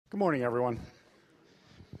Good morning, everyone.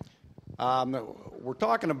 We're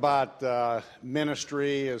talking about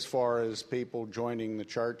ministry as far as people joining the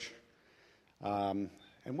church. And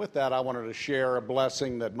with that, I wanted to share a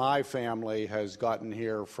blessing that my family has gotten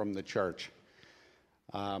here from the church.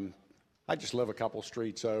 I just live a couple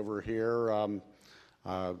streets over here.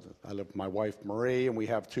 I live with my wife, Marie, and we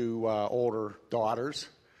have two older daughters.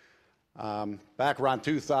 Back around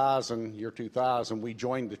 2000, we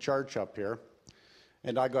joined the church up here.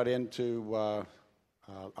 And I got into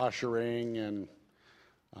ushering and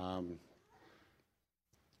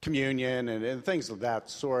communion and things of that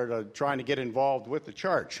sort, of trying to get involved with the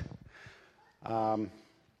church.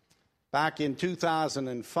 Back in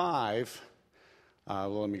 2005,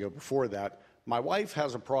 let me go before that, my wife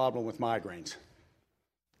has a problem with migraines.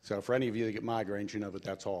 So for any of you that get migraines, you know what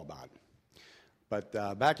that's all about. But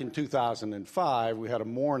back in 2005, we had a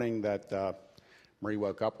morning that Marie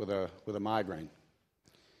woke up with a migraine.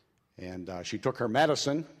 And she took her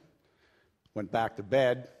medicine, went back to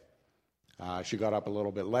bed. She got up a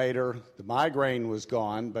little bit later. The migraine was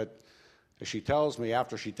gone, but as she tells me,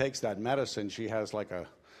 after she takes that medicine, she has like a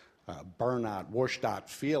burnout, washed out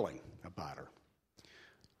feeling about her.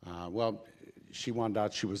 Well, she wound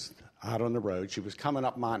out, she was out on the road. She was coming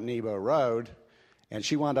up Mount Nebo Road, and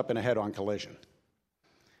she wound up in a head-on collision.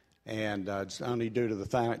 And it's only due to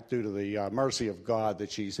the mercy of God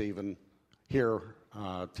that she's even here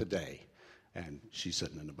today, and she's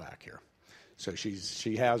sitting in the back here. So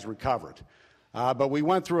she has recovered. But we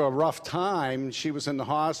went through a rough time. She was in the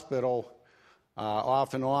hospital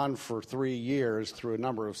off and on for 3 years through a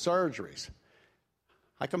number of surgeries.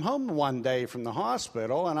 I come home one day from the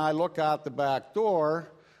hospital, and I look out the back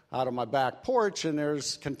door, out of my back porch, and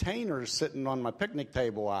there's containers sitting on my picnic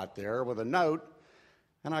table out there with a note,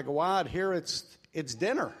 and I go out here, it's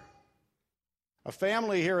dinner. A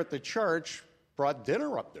family here at the church brought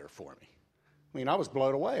dinner up there for me. I mean, I was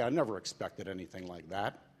blown away. I never expected anything like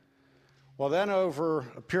that. Well, then over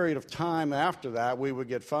a period of time after that, we would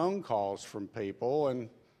get phone calls from people, and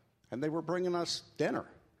they were bringing us dinner.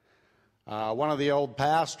 One of the old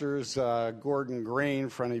pastors, Gordon Green,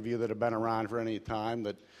 for any of you that have been around for any time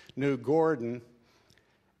that knew Gordon,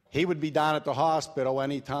 he would be down at the hospital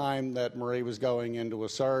any time that Marie was going into a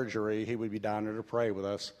surgery. He would be down there to pray with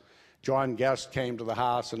us. John Guest came to the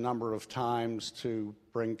house a number of times to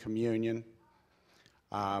bring communion.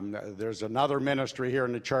 There's another ministry here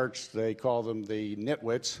in the church. They call them the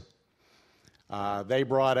Nitwits. They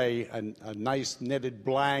brought a nice knitted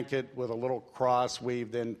blanket with a little cross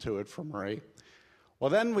weaved into it for Marie. Well,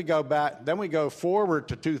 then we go forward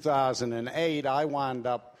to 2008. I wound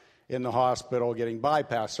up in the hospital getting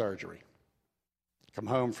bypass surgery. Come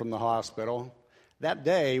home from the hospital. That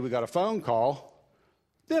day, we got a phone call.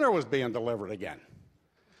 Dinner was being delivered again.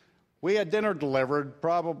 We had dinner delivered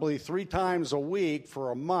probably 3 times a week for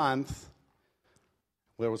a month.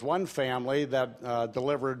 There was one family that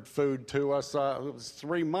delivered food to us. It was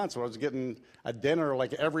 3 months. I was getting a dinner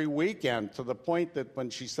like every weekend, to the point that when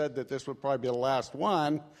she said that this would probably be the last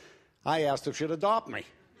one, I asked if she'd adopt me.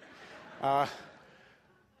 But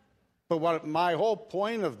my whole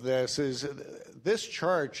point of this is, this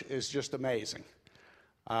church is just amazing.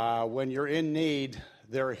 When you're in need,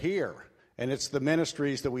 they're here, and it's the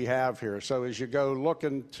ministries that we have here. So as you go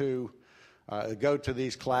looking to go to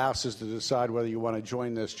these classes to decide whether you want to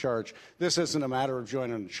join this church, this isn't a matter of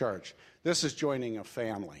joining a church. This is joining a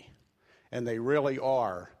family, and they really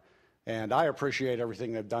are. And I appreciate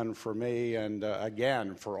everything they've done for me, and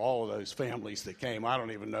again, for all of those families that came. I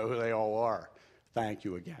don't even know who they all are. Thank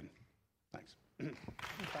you again. Thanks.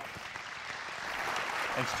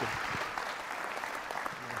 Thanks, Jim.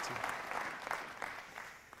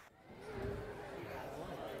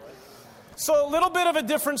 So a little bit of a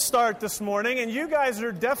different start this morning, and you guys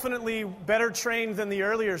are definitely better trained than the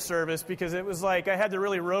earlier service, because it was like I had to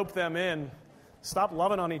really rope them in. Stop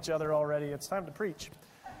loving on each other already. It's time to preach.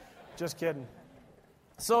 Just kidding.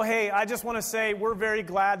 So, hey, I just want to say we're very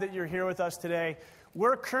glad that you're here with us today.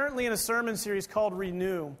 We're currently in a sermon series called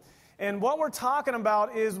Renew. And what we're talking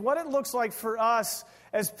about is what it looks like for us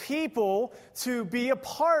as people to be a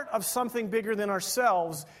part of something bigger than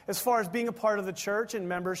ourselves, as far as being a part of the church and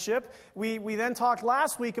membership. We then talked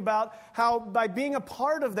last week about how by being a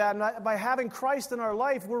part of that and by having Christ in our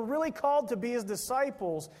life, we're really called to be His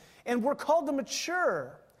disciples, and we're called to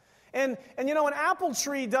mature. And you know, an apple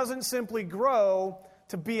tree doesn't simply grow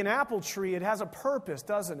to be an apple tree. It has a purpose,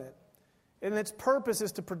 doesn't it? And its purpose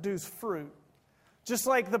is to produce fruit. Just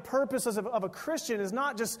like the purpose of a Christian is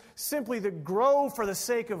not just simply to grow for the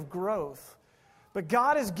sake of growth, but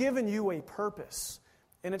God has given you a purpose,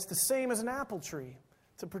 and it's the same as an apple tree,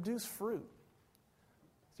 to produce fruit.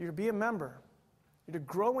 You're to be a member. You're to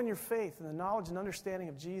grow in your faith and the knowledge and understanding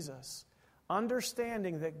of Jesus,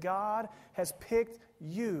 understanding that God has picked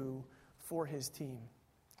you for his team.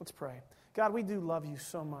 Let's pray. God, we do love you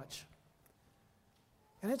so much.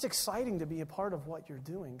 And it's exciting to be a part of what you're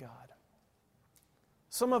doing, God.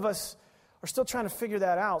 Some of us are still trying to figure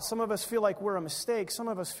that out. Some of us feel like we're a mistake. Some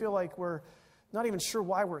of us feel like we're not even sure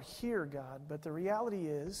why we're here, God. But the reality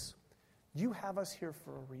is, you have us here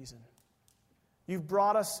for a reason. You've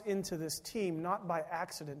brought us into this team not by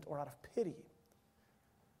accident or out of pity,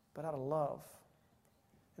 but out of love.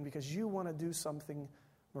 And because you want to do something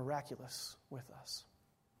miraculous with us.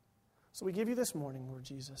 So we give you this morning, Lord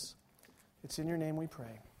Jesus. It's in your name we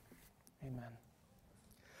pray. Amen.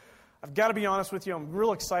 I've got to be honest with you, I'm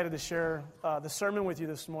real excited to share the sermon with you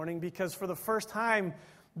this morning because for the first time,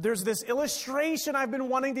 there's this illustration I've been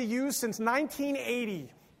wanting to use since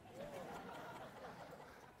 1980.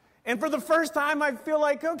 And for the first time, I feel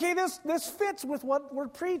like, okay, this fits with what we're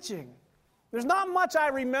preaching. There's not much I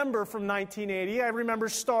remember from 1980. I remember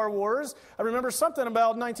Star Wars. I remember something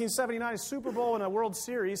about 1979, a Super Bowl and a World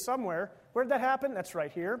Series somewhere. Where did that happen? That's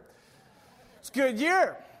right here. It's a good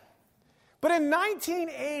year. But in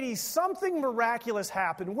 1980, something miraculous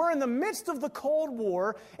happened. We're in the midst of the Cold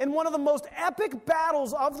War, and one of the most epic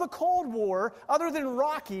battles of the Cold War, other than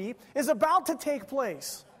Rocky, is about to take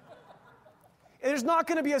place. There's not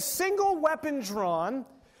going to be a single weapon drawn.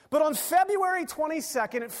 But on February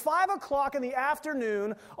 22nd at 5 o'clock in the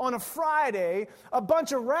afternoon on a Friday, a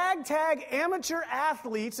bunch of ragtag amateur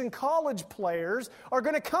athletes and college players are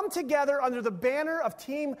going to come together under the banner of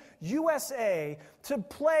Team USA to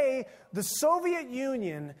play the Soviet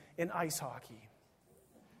Union in ice hockey.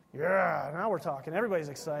 Yeah, now we're talking. Everybody's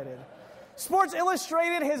excited. Sports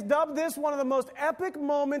Illustrated has dubbed this one of the most epic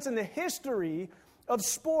moments in the history of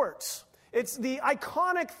sports. It's the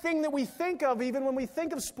iconic thing that we think of even when we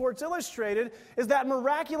think of Sports Illustrated is that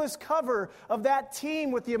miraculous cover of that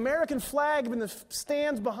team with the American flag in the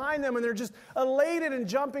stands behind them and they're just elated and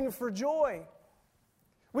jumping for joy.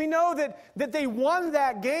 We know that they won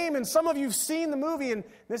that game, and some of you have seen the movie, and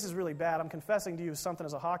this is really bad. I'm confessing to you something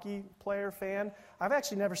as a hockey player fan. I've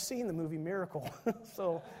actually never seen the movie Miracle,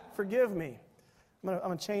 so forgive me. I'm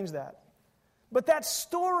going to change that. But that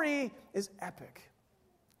story is epic.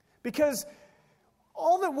 Because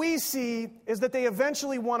all that we see is that they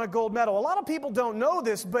eventually won a gold medal. A lot of people don't know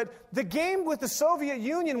this, but the game with the Soviet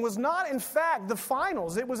Union was not, in fact, the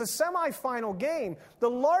finals. It was a semifinal game.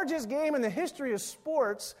 The largest game in the history of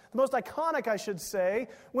sports, the most iconic, I should say,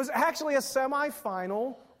 was actually a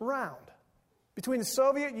semifinal round between the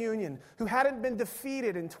Soviet Union, who hadn't been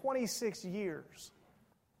defeated in 26 years.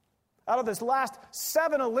 Out of this last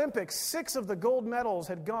 7 Olympics, 6 of the gold medals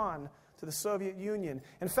had gone to the Soviet Union.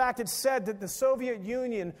 In fact, it's said that the Soviet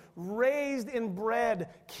Union raised and bred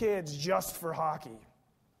kids just for hockey.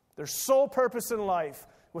 Their sole purpose in life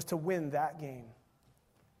was to win that game.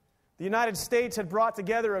 The United States had brought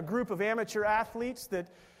together a group of amateur athletes that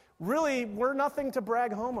really were nothing to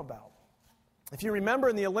brag home about. If you remember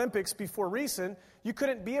in the Olympics before recent, you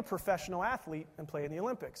couldn't be a professional athlete and play in the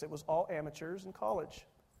Olympics. It was all amateurs in college.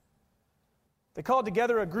 They called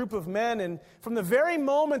together a group of men, and from the very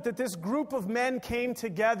moment that this group of men came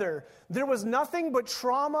together, there was nothing but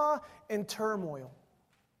trauma and turmoil.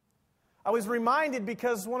 I was reminded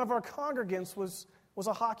because one of our congregants was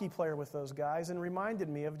a hockey player with those guys and reminded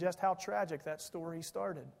me of just how tragic that story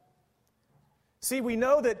started. See, we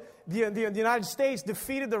know that the United States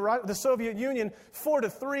defeated the Soviet Union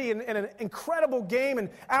 4-3 in an incredible game, and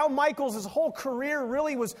Al Michaels' whole career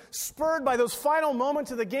really was spurred by those final moments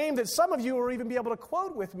of the game that some of you will even be able to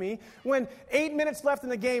quote with me. When 8 minutes left in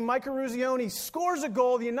the game, Mike Eruzione scores a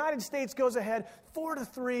goal, the United States goes ahead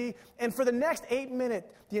 4-3, and for the next 8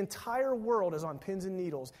 minutes, the entire world is on pins and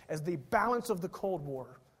needles as the balance of the Cold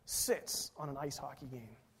War sits on an ice hockey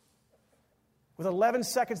game. With 11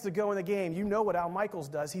 seconds to go in the game, you know what Al Michaels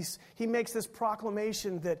does. He makes this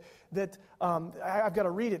proclamation that I've got to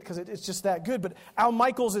read it because it's just that good. But Al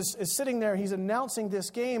Michaels is sitting there, he's announcing this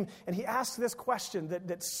game, and he asks this question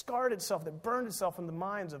that scarred itself, that burned itself in the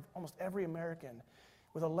minds of almost every American.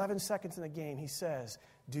 With 11 seconds in the game, he says,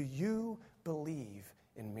 "Do you believe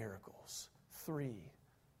in miracles?" 3,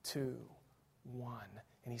 2, 1.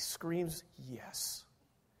 And he screams, yes.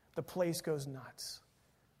 The place goes nuts.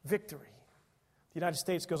 Victory. The United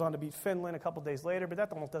States goes on to beat Finland a couple days later, but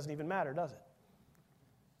that almost doesn't even matter, does it?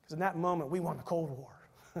 Because in that moment, we won the Cold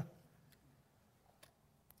War.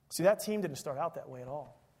 See, that team didn't start out that way at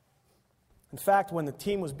all. In fact, when the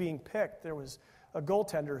team was being picked, there was a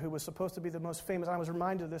goaltender who was supposed to be the most famous. I was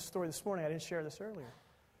reminded of this story this morning. I didn't share this earlier.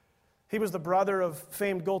 He was the brother of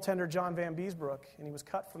famed goaltender John Van Beesbrook, and he was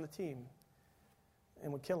cut from the team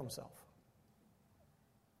and would kill himself.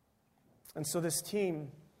 And so this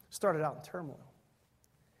team started out in turmoil.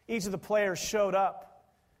 Each of the players showed up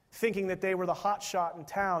thinking that they were the hot shot in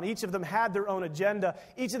town. Each of them had their own agenda.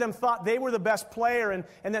 Each of them thought they were the best player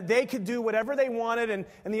and that they could do whatever they wanted, and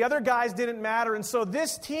the other guys didn't matter. And so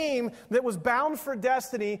this team that was bound for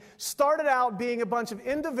destiny started out being a bunch of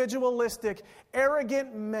individualistic,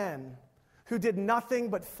 arrogant men who did nothing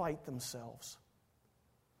but fight themselves.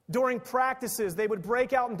 During practices, they would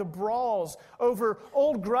break out into brawls over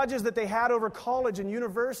old grudges that they had over college and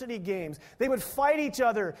university games. They would fight each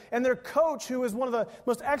other, and their coach, who was one of the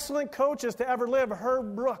most excellent coaches to ever live,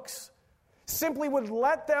 Herb Brooks, simply would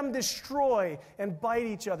let them destroy and bite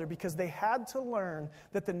each other because they had to learn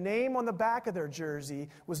that the name on the back of their jersey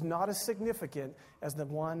was not as significant as the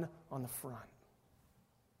one on the front.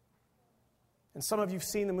 And some of you have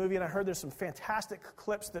seen the movie, and I heard there's some fantastic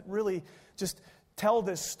clips that really just tell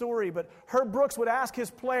this story. But Herb Brooks would ask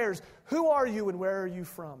his players, "Who are you and where are you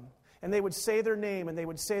from?" And they would say their name and they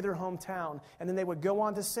would say their hometown. And then they would go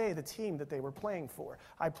on to say the team that they were playing for.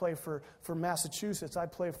 I play for Massachusetts. I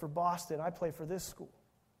play for Boston. I play for this school.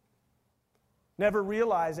 Never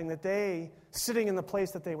realizing that they, sitting in the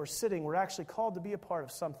place that they were sitting, were actually called to be a part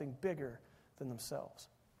of something bigger than themselves.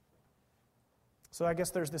 So I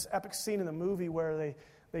guess there's this epic scene in the movie where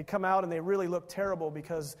they come out and they really look terrible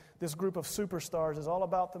because this group of superstars is all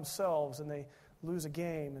about themselves, and they lose a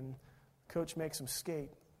game and coach makes them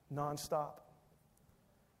skate nonstop.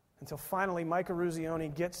 Until finally Mike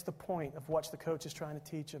Eruzione gets the point of what the coach is trying to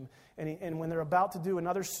teach him. And when they're about to do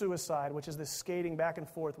another suicide, which is this skating back and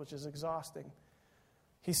forth, which is exhausting,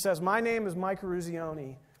 he says, "My name is Mike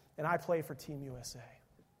Eruzione, and I play for Team USA."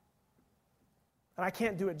 And I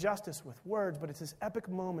can't do it justice with words, but it's this epic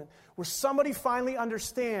moment where somebody finally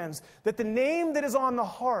understands that the name that is on the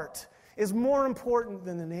heart is more important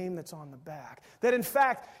than the name that's on the back. That in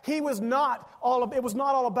fact, it was not all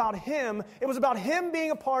about him. It was about him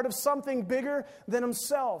being a part of something bigger than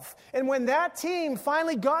himself. And when that team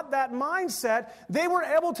finally got that mindset, they were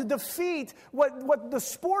able to defeat what the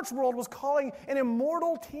sports world was calling an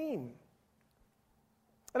immortal team.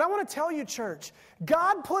 And I want to tell you, church,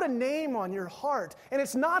 God put a name on your heart, and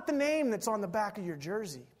it's not the name that's on the back of your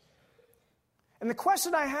jersey. And the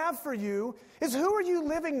question I have for you is, who are you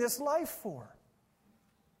living this life for?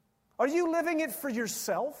 Are you living it for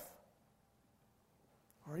yourself?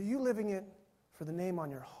 Or are you living it for the name on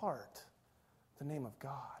your heart, the name of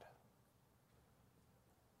God?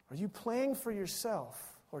 Are you playing for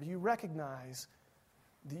yourself, or do you recognize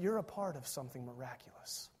that you're a part of something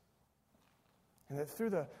miraculous? And that through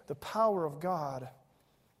the power of God,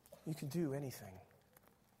 you can do anything.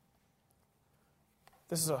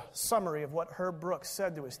 This is a summary of what Herb Brooks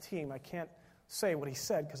said to his team. I can't say what he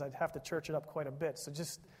said because I'd have to church it up quite a bit. So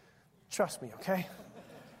just trust me, okay?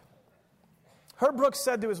 Herb Brooks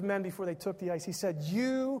said to his men before they took the ice, he said,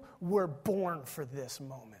 "You were born for this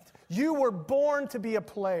moment. You were born to be a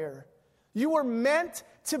player. You were meant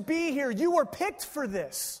to be here. You were picked for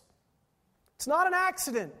this. It's not an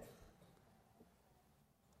accident.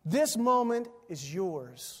 This moment is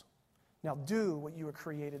yours. Now do what you were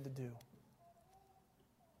created to do."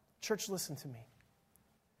 Church, listen to me.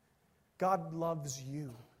 God loves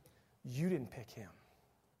you. You didn't pick him.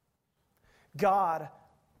 God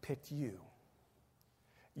picked you.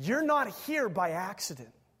 You're not here by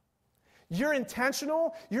accident. You're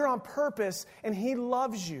intentional, you're on purpose, and he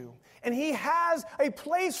loves you. And he has a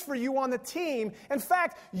place for you on the team. In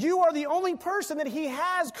fact, you are the only person that he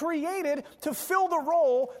has created to fill the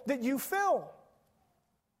role that you fill.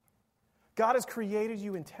 God has created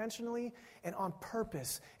you intentionally and on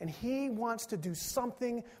purpose, and he wants to do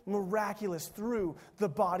something miraculous through the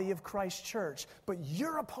body of Christ Church. But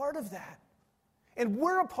you're a part of that. And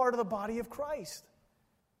we're a part of the body of Christ.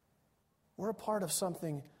 We're a part of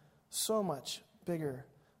something so much bigger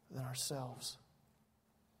than ourselves.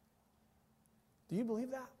 Do you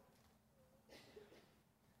believe that?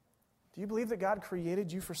 Do you believe that God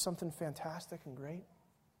created you for something fantastic and great?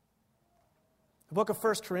 The book of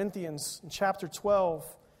 1 Corinthians, in chapter 12,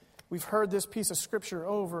 we've heard this piece of scripture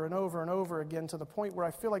over and over and over again to the point where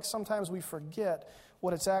I feel like sometimes we forget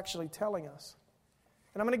what it's actually telling us.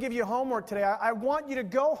 And I'm going to give you homework today. I want you to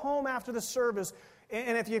go home after the service,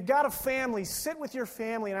 and if you've got a family, sit with your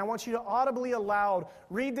family, and I want you to audibly aloud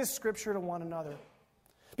read this scripture to one another.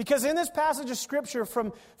 Because in this passage of Scripture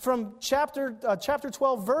from chapter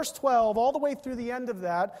 12, verse 12, all the way through the end of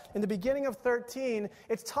that, in the beginning of 13,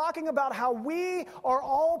 it's talking about how we are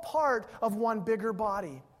all part of one bigger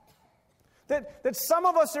body. That some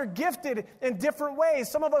of us are gifted in different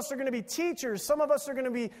ways. Some of us are going to be teachers. Some of us are going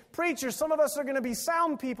to be preachers. Some of us are going to be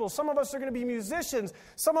sound people. Some of us are going to be musicians.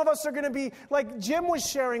 Some of us are going to be, like Jim was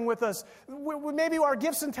sharing with us, maybe our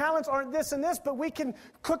gifts and talents aren't this and this, but we can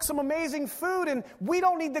cook some amazing food, and we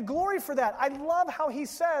don't need the glory for that. I love how he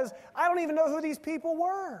says, I don't even know who these people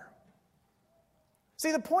were.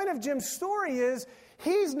 See, the point of Jim's story is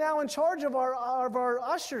he's now in charge of our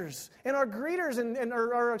ushers and our greeters and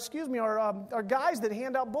our guys that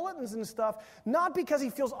hand out bulletins and stuff, not because he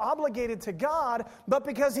feels obligated to God, but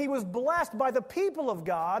because he was blessed by the people of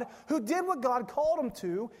God who did what God called him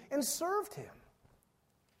to and served him.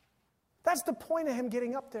 That's the point of him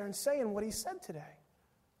getting up there and saying what he said today.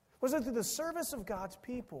 Was that through the service of God's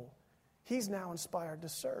people, he's now inspired to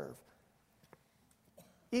serve.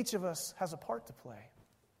 Each of us has a part to play.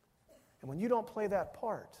 And when you don't play that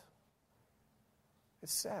part,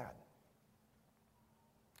 it's sad.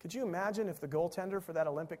 Could you imagine if the goaltender for that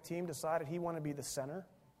Olympic team decided he wanted to be the center?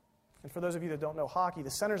 And for those of you that don't know hockey,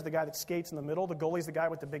 the center's the guy that skates in the middle. The goalie's the guy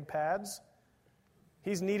with the big pads.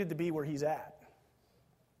 He's needed to be where he's at.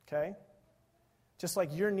 Okay? Just like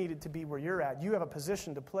you're needed to be where you're at. You have a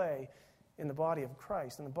position to play in the body of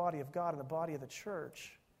Christ, in the body of God, in the body of the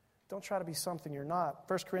church. Don't try to be something you're not.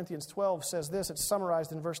 1 Corinthians 12 says this. It's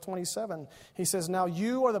summarized in verse 27. He says, now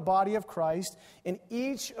you are the body of Christ, and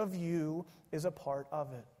each of you is a part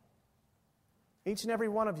of it. Each and every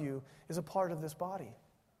one of you is a part of this body.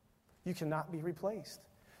 You cannot be replaced.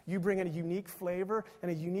 You bring in a unique flavor and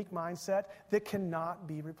a unique mindset that cannot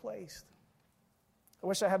be replaced. I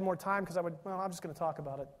wish I had more time because I'm just going to talk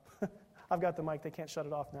about it. I've got the mic. They can't shut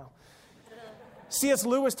it off now. C.S.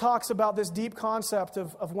 Lewis talks about this deep concept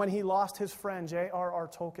of when he lost his friend, J.R.R.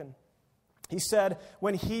 Tolkien. He said,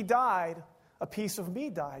 when he died, a piece of me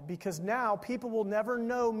died, because now people will never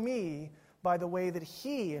know me by the way that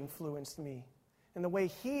he influenced me and the way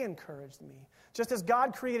he encouraged me. Just as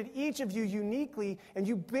God created each of you uniquely, and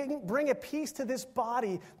you bring a piece to this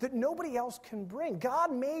body that nobody else can bring.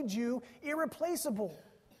 God made you irreplaceable,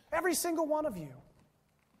 every single one of you.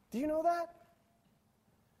 Do you know that?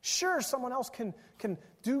 Sure, someone else can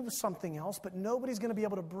do something else, but nobody's going to be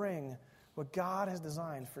able to bring what God has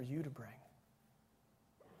designed for you to bring.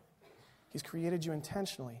 He's created you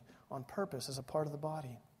intentionally, on purpose, as a part of the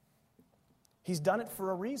body. He's done it for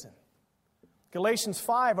a reason. Galatians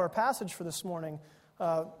 5, our passage for this morning.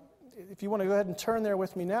 If you want to go ahead and turn there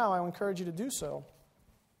with me now, I encourage you to do so.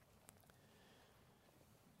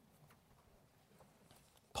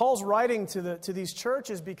 Paul's writing to these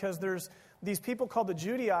churches because there's these people called the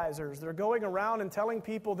Judaizers. They're going around and telling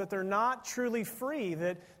people that they're not truly free,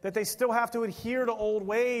 that they still have to adhere to old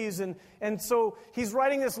ways. And so he's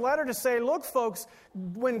writing this letter to say, look, folks,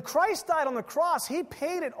 when Christ died on the cross, he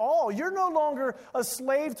paid it all. You're no longer a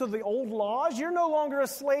slave to the old laws. You're no longer a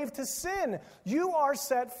slave to sin. You are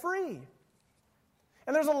set free.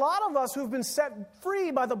 And there's a lot of us who've been set free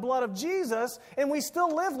by the blood of Jesus, and we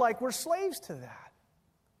still live like we're slaves to that.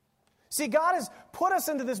 See, God has put us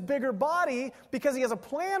into this bigger body because he has a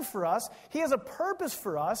plan for us. He has a purpose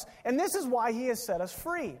for us, and this is why he has set us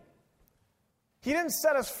free. He didn't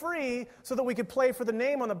set us free so that we could play for the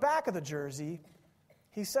name on the back of the jersey.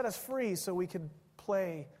 He set us free so we could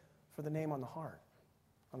play for the name on the heart,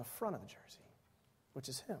 on the front of the jersey, which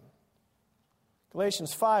is him.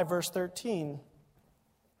 Galatians 5, verse 13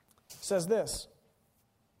 says this,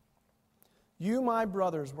 you, my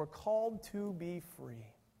brothers, were called to be free.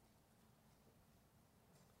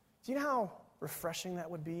 Do you know how refreshing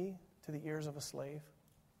that would be to the ears of a slave?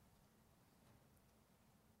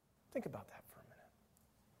 Think about that for a minute.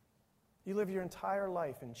 You live your entire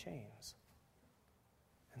life in chains,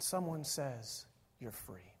 and someone says, you're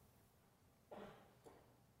free.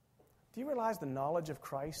 Do you realize the knowledge of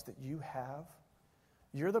Christ that you have?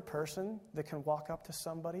 You're the person that can walk up to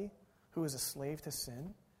somebody who is a slave to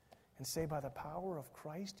sin and say, by the power of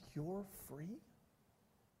Christ, you're free?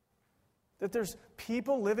 That there's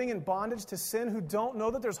people living in bondage to sin who don't know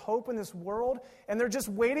that there's hope in this world, and they're just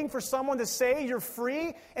waiting for someone to say you're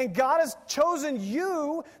free, and God has chosen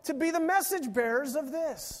you to be the message bearers of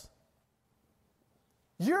this.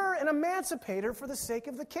 You're an emancipator for the sake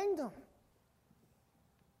of the kingdom.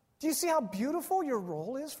 Do you see how beautiful your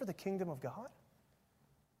role is for the kingdom of God?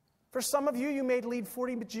 For some of you, you may lead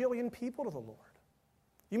 40 bajillion people to the Lord.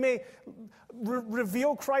 You may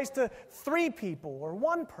reveal Christ to 3 people or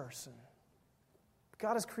 1 person.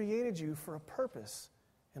 God has created you for a purpose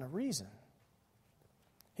and a reason.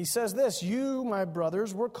 He says this, you, my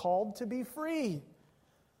brothers, were called to be free.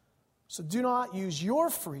 So do not use your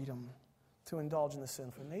freedom to indulge in the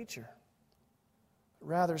sinful nature.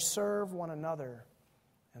 Rather, serve one another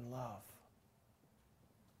in love.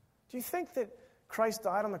 Do you think that Christ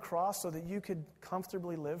died on the cross so that you could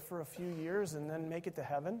comfortably live for a few years and then make it to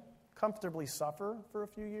heaven? Comfortably suffer for a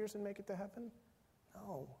few years and make it to heaven?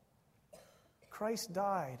 No. Christ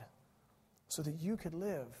died so that you could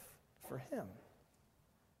live for Him.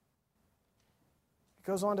 It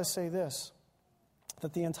goes on to say this,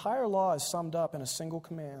 that the entire law is summed up in a single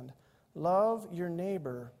command: love your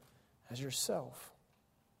neighbor as yourself.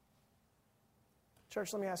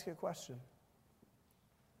 Church, let me ask you a question.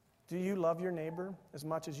 Do you love your neighbor as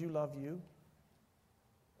much as you love you?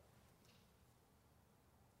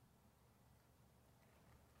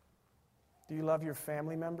 Do you love your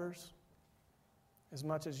family members as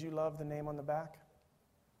much as you love the name on the back?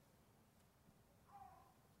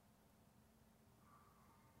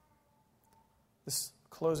 This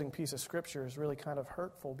closing piece of Scripture is really kind of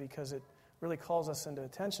hurtful because it really calls us into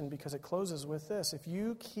attention, because it closes with this: if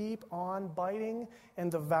you keep on biting and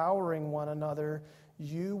devouring one another,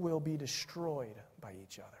 you will be destroyed by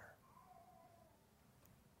each other.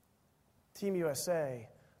 Team USA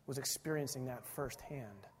was experiencing that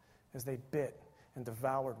firsthand as they bit and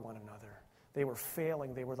devoured one another. They were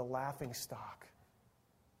failing. They were the laughing stock.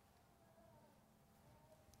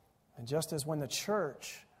 And just as when the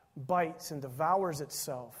church bites and devours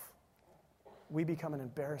itself, we become an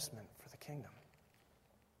embarrassment for the kingdom.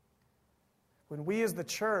 When we as the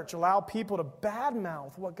church allow people to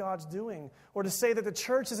badmouth what God's doing, or to say that the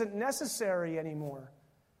church isn't necessary anymore,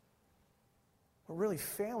 we're really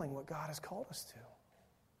failing what God has called us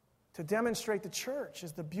to demonstrate the church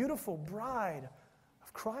as the beautiful bride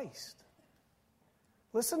of Christ.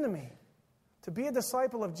 Listen to me. To be a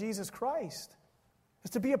disciple of Jesus Christ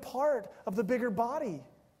is to be a part of the bigger body.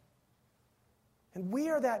 And we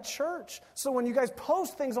are that church. So when you guys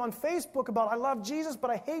post things on Facebook about, I love Jesus, but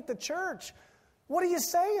I hate the church, what are you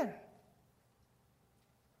saying?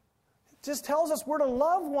 It just tells us we're to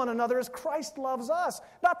love one another as Christ loves us,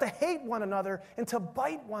 not to hate one another and to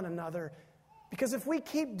bite one another. Because if we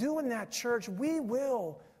keep doing that, church, we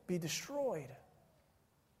will be destroyed.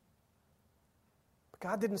 But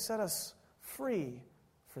God didn't set us free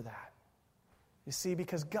for that. You see,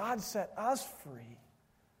 because God set us free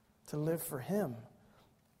to live for Him,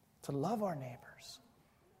 to love our neighbors.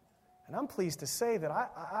 And I'm pleased to say that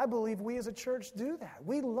I believe we as a church do that.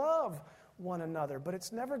 We love one another, but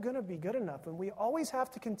it's never going to be good enough. And we always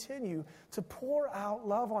have to continue to pour out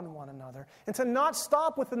love on one another, and to not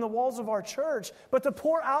stop within the walls of our church, but to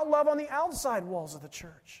pour out love on the outside walls of the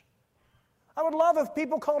church. I would love if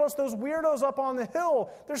people called us those weirdos up on the hill.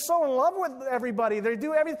 They're so in love with everybody. They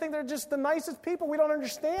do everything. They're just the nicest people. We don't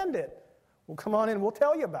understand it. Well, come on in. We'll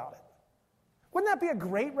tell you about it. Wouldn't that be a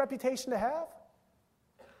great reputation to have?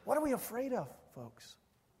 What are we afraid of, folks?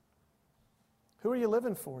 Who are you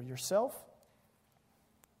living for? Yourself?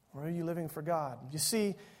 Or are you living for God? You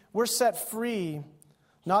see, we're set free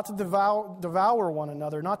not to devour one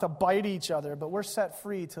another, not to bite each other, but we're set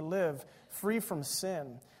free to live free from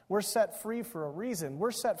sin. We're set free for a reason.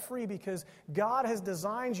 We're set free because God has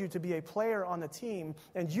designed you to be a player on the team,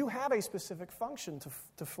 and you have a specific function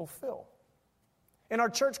to fulfill. In our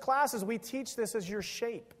church classes, we teach this as your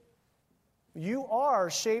shape. You are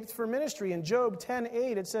shaped for ministry. In Job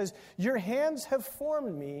 10:8, it says, your hands have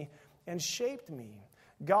formed me and shaped me.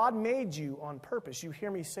 God made you on purpose. You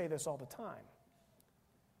hear me say this all the time.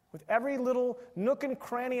 With every little nook and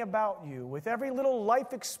cranny about you, with every little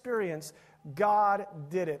life experience, God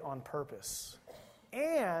did it on purpose.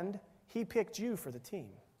 And He picked you for the team.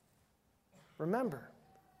 Remember,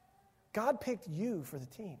 God picked you for the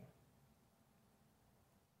team.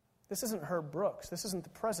 This isn't Herb Brooks. This isn't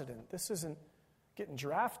the president. This isn't getting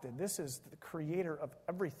drafted. This is the creator of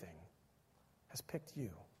everything has picked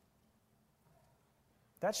you.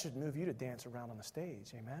 That should move you to dance around on the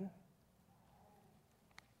stage. Amen?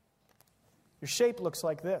 Your shape looks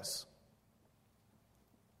like this.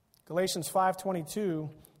 Galatians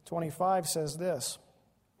 5:22-25 says this,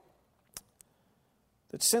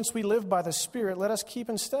 that since we live by the Spirit, let us keep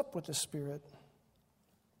in step with the Spirit.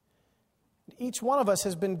 Each one of us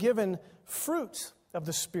has been given fruit of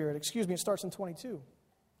the Spirit. It starts in 22.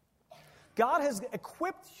 God has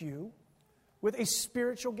equipped you with a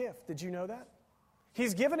spiritual gift. Did you know that?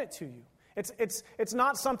 He's given it to you. It's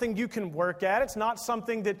not something you can work at. It's not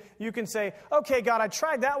something that you can say, okay, God, I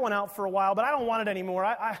tried that one out for a while, but I don't want it anymore.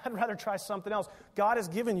 I'd rather try something else. God has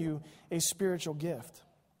given you a spiritual gift.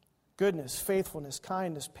 Goodness, faithfulness,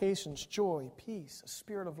 kindness, patience, joy, peace, a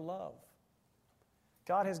spirit of love.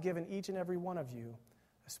 God has given each and every one of you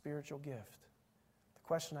a spiritual gift. The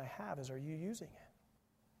question I have is, are you using it?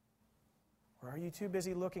 Or are you too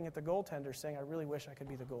busy looking at the goaltender saying, I really wish I could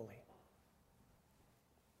be the goalie?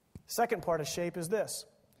 Second part of shape is this.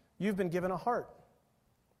 You've been given a heart.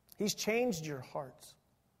 He's changed your hearts.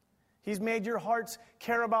 He's made your hearts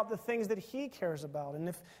care about the things that He cares about.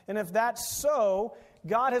 And if that's so,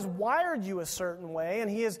 God has wired you a certain way,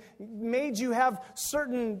 and He has made you have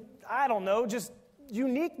certain, just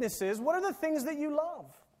uniquenesses. What are the things that you love?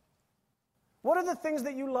 What are the things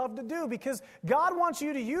that you love to do? Because God wants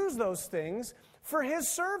you to use those things for His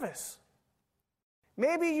service.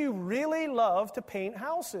 Maybe you really love to paint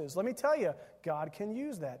houses. Let me tell you, God can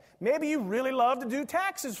use that. Maybe you really love to do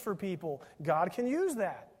taxes for people. God can use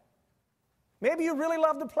that. Maybe you really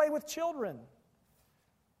love to play with children.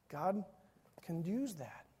 God can use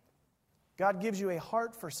that. God gives you a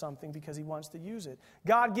heart for something because He wants to use it.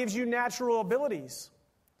 God gives you natural abilities.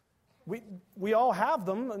 We all have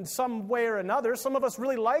them in some way or another. Some of us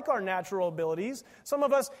really like our natural abilities. Some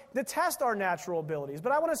of us detest our natural abilities.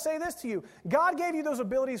 But I want to say this to you. God gave you those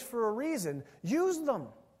abilities for a reason. Use them.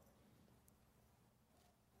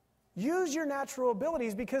 Use your natural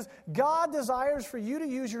abilities because God desires for you to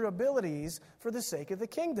use your abilities for the sake of the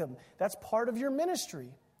kingdom. That's part of your ministry.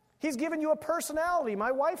 He's given you a personality.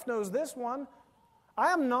 My wife knows this one.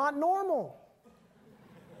 I am not normal.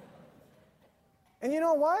 And you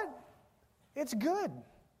know what? It's good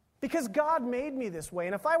because God made me this way.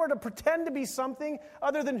 And if I were to pretend to be something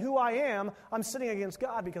other than who I am, I'm sinning against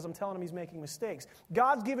God because I'm telling Him He's making mistakes.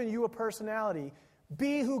 God's given you a personality.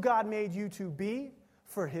 Be who God made you to be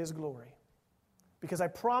for His glory. Because I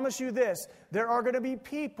promise you this, there are going to be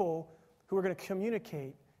people who are going to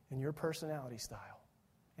communicate in your personality style.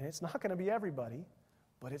 And it's not going to be everybody,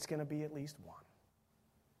 but it's going to be at least one.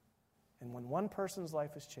 And when one person's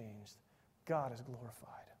life is changed, God is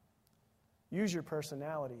glorified. Use your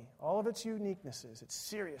personality, all of its uniquenesses, its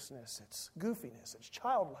seriousness, its goofiness, its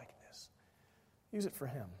childlikeness. Use it for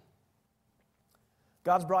Him.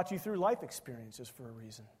 God's brought you through life experiences for a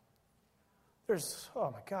reason. There's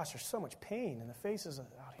so much pain in the faces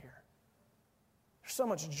out here. There's so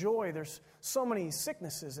much joy. There's so many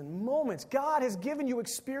sicknesses and moments. God has given you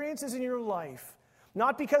experiences in your life,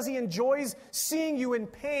 not because He enjoys seeing you in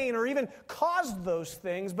pain or even caused those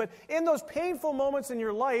things, but in those painful moments in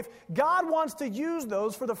your life, God wants to use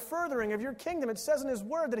those for the furthering of your kingdom. It says in His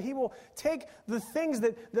Word that He will take the things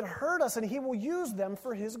that hurt us and He will use them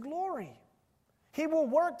for His glory. He will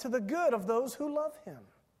work to the good of those who love Him.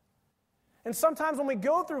 And sometimes when we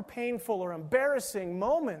go through painful or embarrassing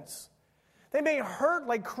moments, they may hurt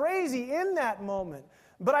like crazy in that moment.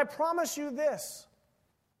 But I promise you this,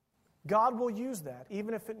 God will use that,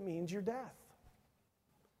 even if it means your death.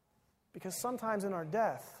 Because sometimes in our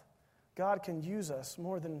death, God can use us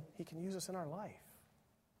more than He can use us in our life.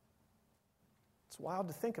 It's wild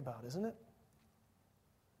to think about, isn't it?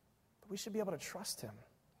 But we should be able to trust Him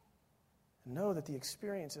and know that the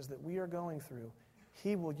experiences that we are going through,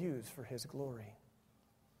 He will use for His glory.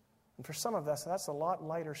 And for some of us, that's a lot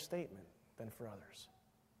lighter statement than for others.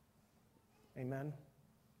 Amen?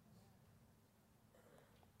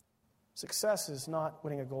 Success is not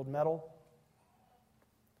winning a gold medal.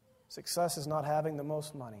 Success is not having the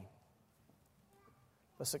most money.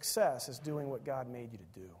 But success is doing what God made you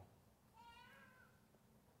to do.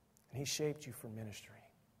 And He shaped you for ministry.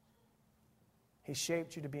 He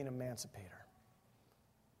shaped you to be an emancipator.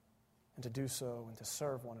 And to do so and to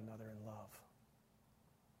serve one another in love.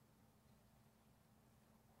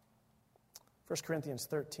 1 Corinthians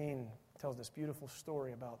 13 tells this beautiful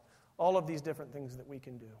story about all of these different things that we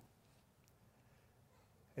can do.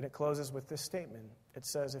 And it closes with this statement. It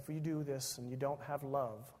says, if you do this and you don't have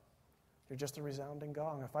love, you're just a resounding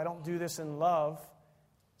gong. If I don't do this in love,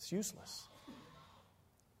 it's useless.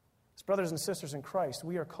 As brothers and sisters in Christ,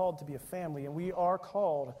 we are called to be a family, and we are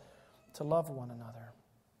called to love one another.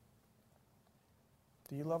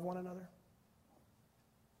 Do you love one another?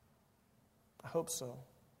 I hope so.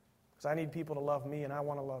 Because I need people to love me, and I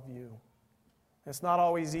want to love you. It's not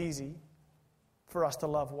always easy for us to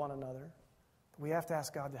love one another. But we have to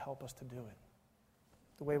ask God to help us to do it.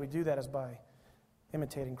 The way we do that is by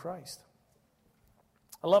imitating Christ.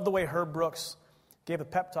 I love the way Herb Brooks gave a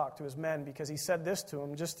pep talk to his men, because he said this to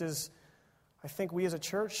them just as I think we as a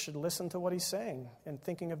church should listen to what he's saying in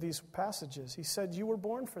thinking of these passages. He said, you were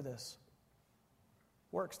born for this.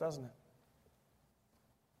 Works, doesn't it?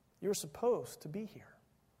 You're supposed to be here.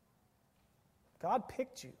 God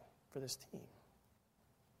picked you for this team.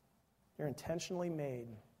 You're intentionally made.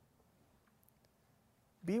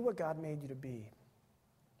 Be what God made you to be.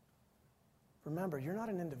 Remember, you're not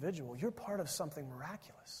an individual. You're part of something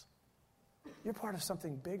miraculous. You're part of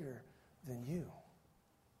something bigger than you.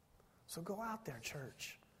 So go out there,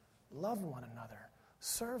 church. Love one another.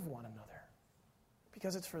 Serve one another.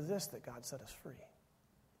 Because it's for this that God set us free.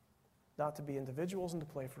 not to be individuals and to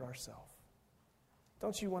play for ourselves.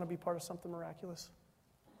 Don't you want to be part of something miraculous?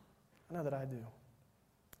 I know that I do.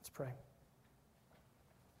 Let's pray.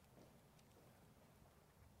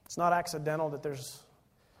 It's not accidental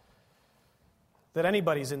that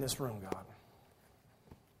anybody's in this room, God.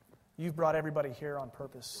 You've brought everybody here on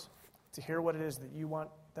purpose to hear what it is that you want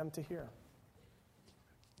them to hear.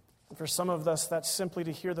 And for some of us, that's simply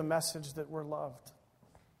to hear the message that we're loved.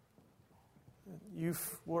 You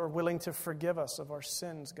were willing to forgive us of our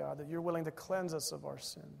sins, God, that you're willing to cleanse us of our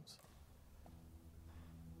sins.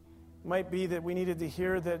 It might be that we needed to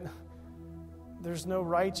hear that there's no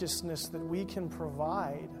righteousness that we can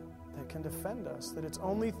provide that can defend us, that it's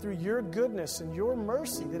only through your goodness and your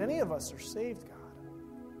mercy that any of us are saved, God.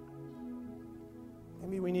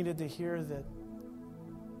 Maybe we needed to hear that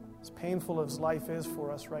as painful as life is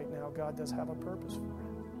for us right now, God does have a purpose for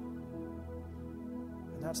it.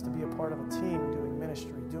 And that's to be a part of a team doing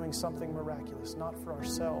ministry, doing something miraculous, not for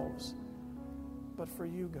ourselves, but for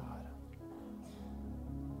you, God.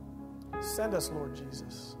 Send us, Lord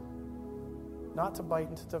Jesus, not to bite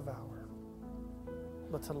and to devour,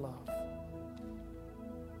 but to love.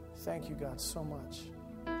 Thank you, God, so much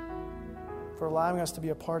for allowing us to be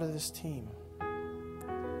a part of this team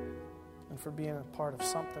and for being a part of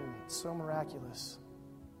something so miraculous.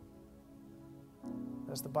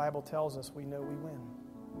 As the Bible tells us, we know we win.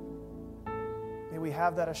 May we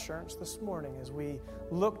have that assurance this morning as we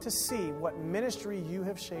look to see what ministry you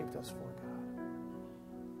have shaped us for,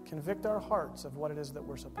 God. Convict our hearts of what it is that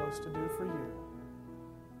we're supposed to do for you.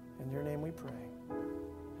 In your name we pray.